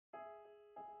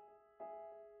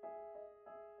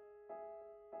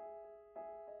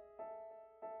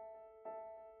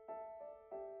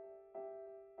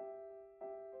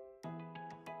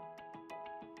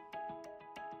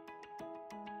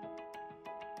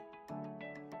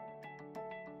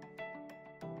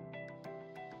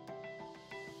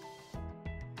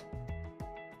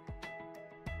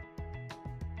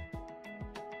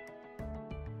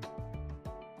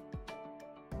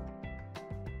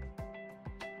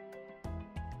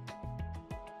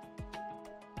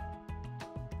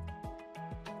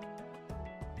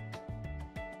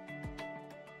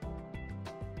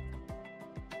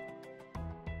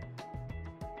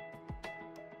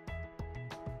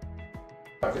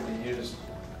could be used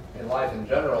in life in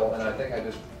general, and I think I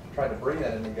just tried to bring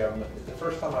that into government. The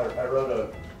first time I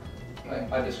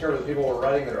discovered that people were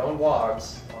writing their own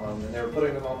blogs, and they were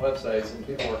putting them on websites, and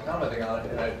people were commenting on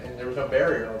it, and there was no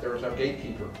barrier, there was no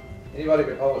gatekeeper. Anybody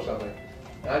could publish something.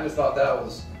 And I just thought that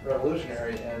was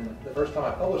revolutionary, and the first time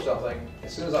I published something,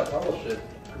 as soon as I published it,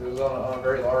 because it was on a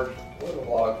very large political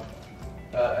blog,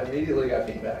 I immediately got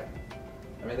feedback.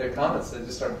 I mean, the comments, they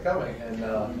just started coming, and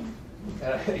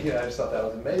I just thought that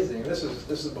was amazing. This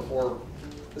is before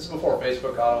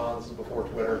Facebook got on. This is before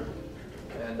Twitter,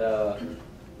 and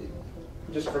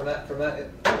just from that,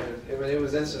 it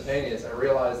was instantaneous. I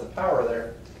realized the power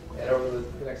there, and over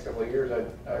the next couple of years,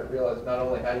 I realized not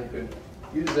only how you could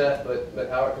use that, but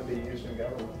how it could be used in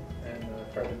government, and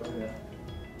tried to bring that.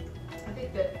 I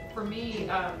think that for me,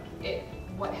 the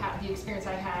experience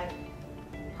I had,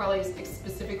 probably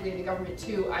specifically in the government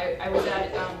too. I was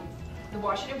at the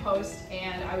Washington Post,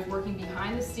 and I was working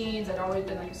behind the scenes. I'd always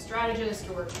been like a strategist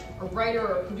or a writer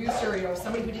or a producer,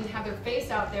 somebody who didn't have their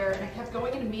face out there, and I kept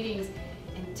going into meetings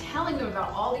and telling them about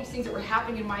all these things that were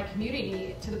happening in my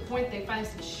community, to the point they finally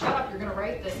said, "Shut up, you're going to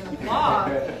write this in a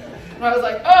blog." And I was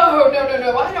like, "Oh,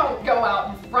 no, I don't go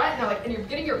out in front." And they're like, "And you're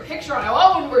getting your picture on it."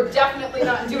 "Oh, and we're definitely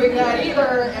not doing that either."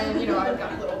 And I've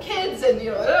got little kids, and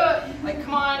like,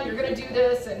 "Come on, you're going to do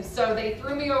this." And so they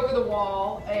threw me over the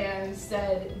wall and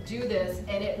said, "Do this."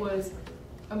 And it was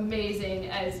amazing,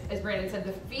 as Brandon said,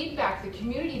 the feedback, the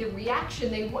community, the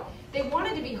reaction. They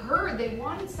wanted to be heard. They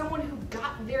wanted someone who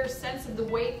got their sense of the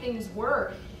way things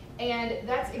were. And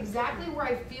that's exactly where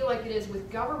I feel like it is with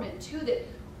government too, that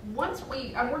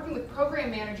I'm working with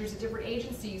program managers at different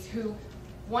agencies who,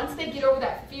 once they get over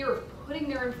that fear of putting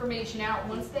their information out,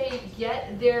 once they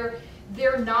get their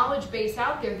knowledge base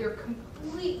out there, they're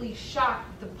completely shocked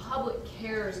that the public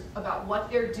cares about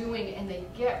what they're doing, and they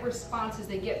get responses,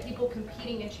 they get people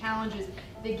competing in challenges,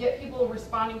 they get people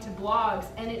responding to blogs,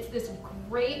 and it's this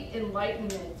great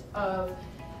enlightenment of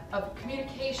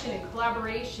communication and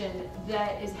collaboration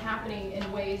that is happening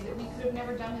in ways that we could have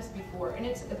never done this before, and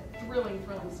it's a thrilling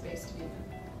space to be in.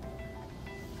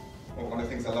 Well, one of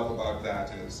the things I love about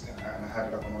that is, and I had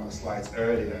it up on one of the slides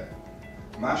earlier,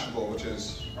 Mashable, which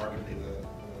is arguably the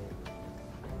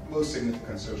most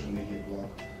significant social media blog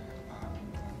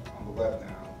on the web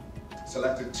now,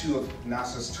 selected 2 of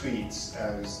NASA's tweets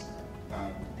as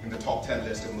in the top 10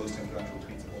 list of most influential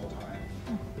tweets of all time.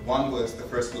 One was the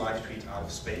first live tweet out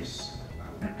of space,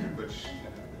 which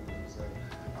was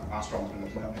an astronaut in the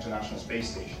International Space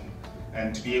Station.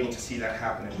 And to be able to see that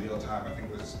happen in real time, I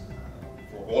think was,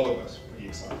 for all of us, pretty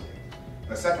exciting.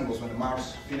 And the second was when the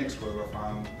Mars Phoenix rover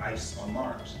found ice on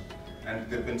Mars. And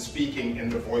they've been speaking in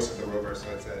the voice of the rover, so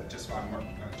it said, just found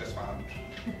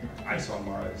ice on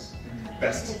Mars,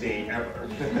 best day ever.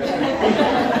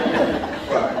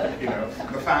 But,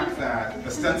 the fact that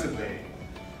ostensibly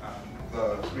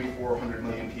the 300-400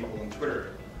 million people on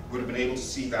Twitter would have been able to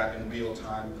see that in real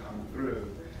time come through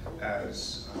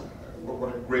as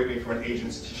what a great way for an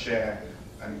agency to share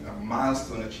a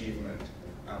milestone achievement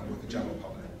with the general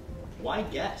public. Why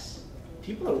guess?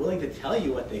 People are willing to tell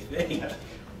you what they think.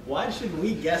 Why should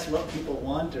we guess what people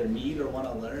want or need or want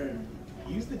to learn?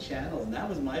 Use the channels, and that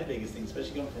was my biggest thing,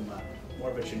 especially going from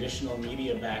more of a traditional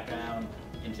media background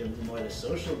into more of the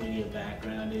social media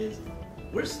background, is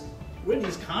we're in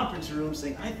these conference rooms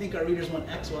saying, "I think our readers want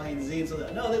X, Y, and Z," and so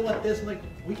no, they want this. I'm like,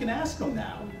 we can ask them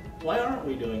now. Why aren't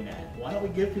we doing that? Why don't we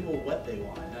give people what they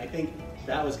want? And I think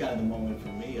that was kind of the moment for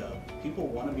me of, people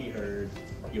want to be heard,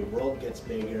 your world gets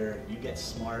bigger, you get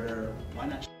smarter, why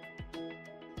not?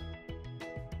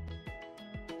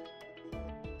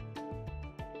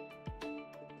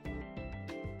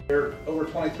 There are over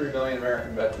 23 million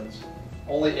American veterans.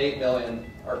 Only 8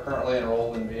 million are currently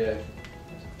enrolled in VA.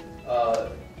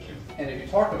 And if you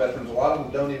talk to veterans, a lot of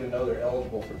them don't even know they're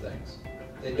eligible for things.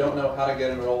 They don't know how to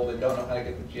get enrolled, they don't know how to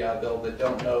get the GI Bill,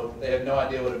 they have no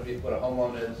idea what a home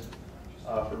loan is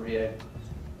for VA.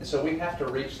 And so we have to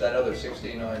reach that other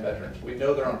 16 million veterans. We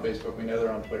know they're on Facebook, we know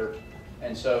they're on Twitter,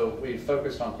 and so we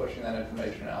focused on pushing that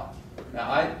information out.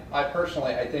 Now I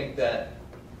personally, I think that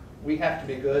we have to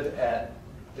be good at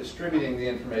distributing the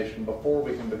information before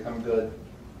we can become good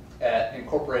at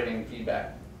incorporating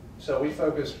feedback. So we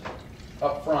focused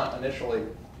up front initially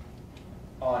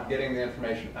on getting the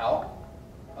information out,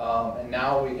 and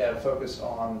now we have focused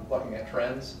on looking at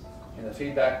trends in the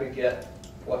feedback we get,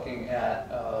 looking at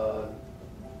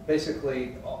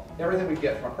basically everything we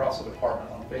get from across the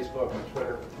department on Facebook and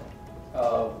Twitter,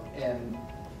 and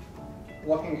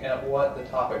looking at what the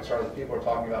topics are that people are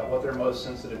talking about, what they're most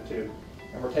sensitive to,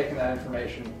 and we're taking that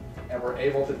information and we're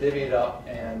able to divvy it up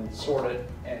and sort it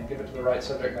and give it to the right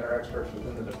subject matter experts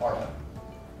within the department.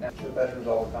 to veterans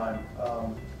all the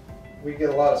time. We get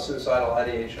a lot of suicidal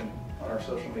ideation on our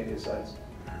social media sites,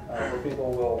 where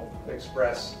people will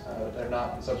express they're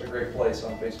not in such a great place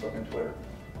on Facebook and Twitter.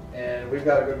 And we've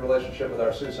got a good relationship with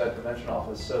our suicide prevention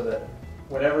office, so that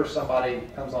whenever somebody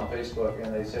comes on Facebook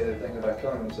and they say they're thinking about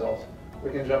killing themselves,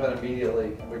 we can jump in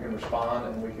immediately and we can respond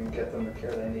and we can get them the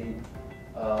care they need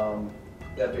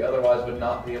that we otherwise would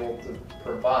not be able to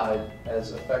provide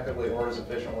as effectively or as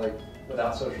efficiently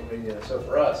without social media. So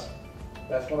for us,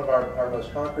 that's one of our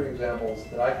most concrete examples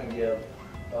that I can give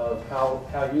of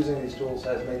how using these tools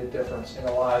has made a difference in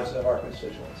the lives of our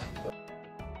constituents.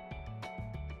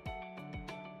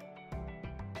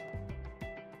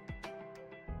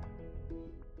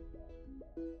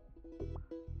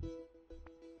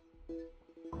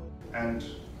 And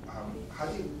how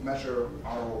do you measure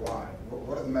ROI?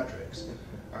 What are the metrics?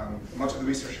 Much of the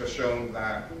research has shown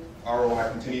that ROI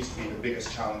continues to be the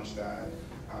biggest challenge that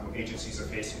agencies are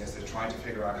facing as they're trying to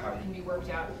figure out how to... Can be worked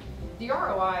out. The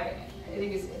ROI, I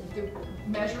think, the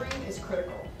measuring is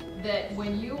critical. That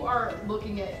when you are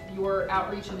looking at your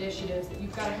outreach initiatives, that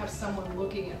you've got to have someone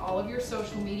looking at all of your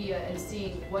social media and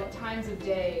seeing what times of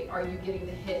day are you getting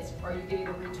the hits, are you getting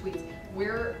the retweets,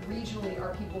 where regionally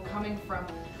are people coming from,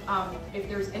 if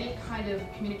there's any kind of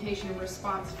communication and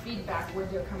response feedback where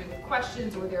they're coming with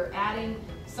questions or they're adding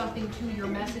something to your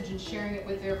message and sharing it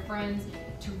with their friends,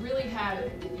 to really have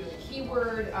the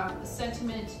keyword, the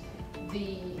sentiment,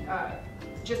 the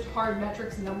just hard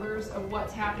metrics, numbers of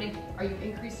what's happening. Are you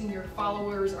increasing your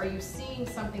followers? Are you seeing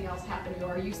something else happening?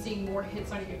 Or are you seeing more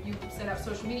hits on your, if you send out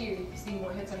social media, are you seeing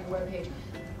more hits on your webpage?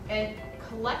 And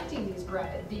collecting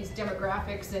these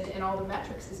demographics and all the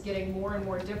metrics is getting more and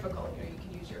more difficult. You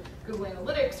can use your Google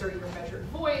Analytics or your measured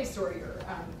voice or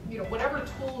your, whatever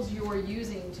tools you're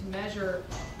using to measure.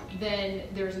 Then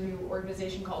there's a new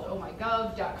organization called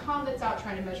ohmygov.com that's out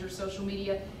trying to measure social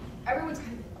media. Everyone's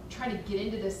kind of trying to get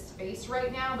into this space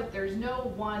right now, but there's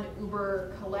no one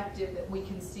Uber collective that we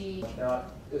can see. Now,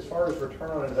 as far as return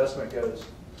on investment goes,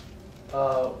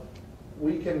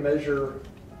 we can measure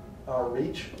our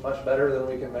reach much better than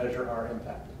we can measure our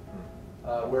impact.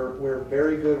 We're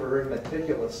very good, we're very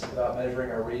meticulous about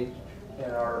measuring our reach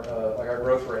and our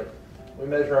growth rate. We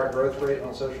measure our growth rate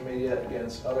on social media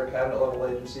against other cabinet level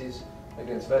agencies,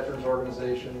 against veterans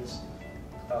organizations,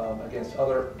 against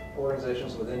other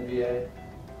organizations within VA,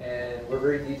 and we're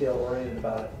very detail oriented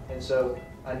about it. And so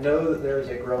I know that there is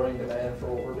a growing demand for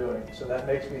what we're doing. So that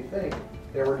makes me think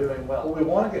that we're doing well. What we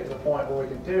want to get to the point where we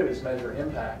can do is measure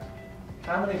impact.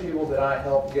 How many people did I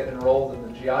help get enrolled in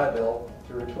the GI Bill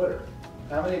through Twitter?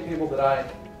 How many people did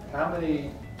I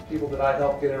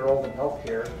help get enrolled in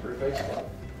healthcare through Facebook?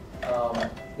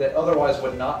 That otherwise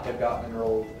would not have gotten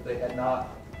enrolled if they had not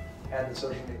had the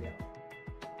social media.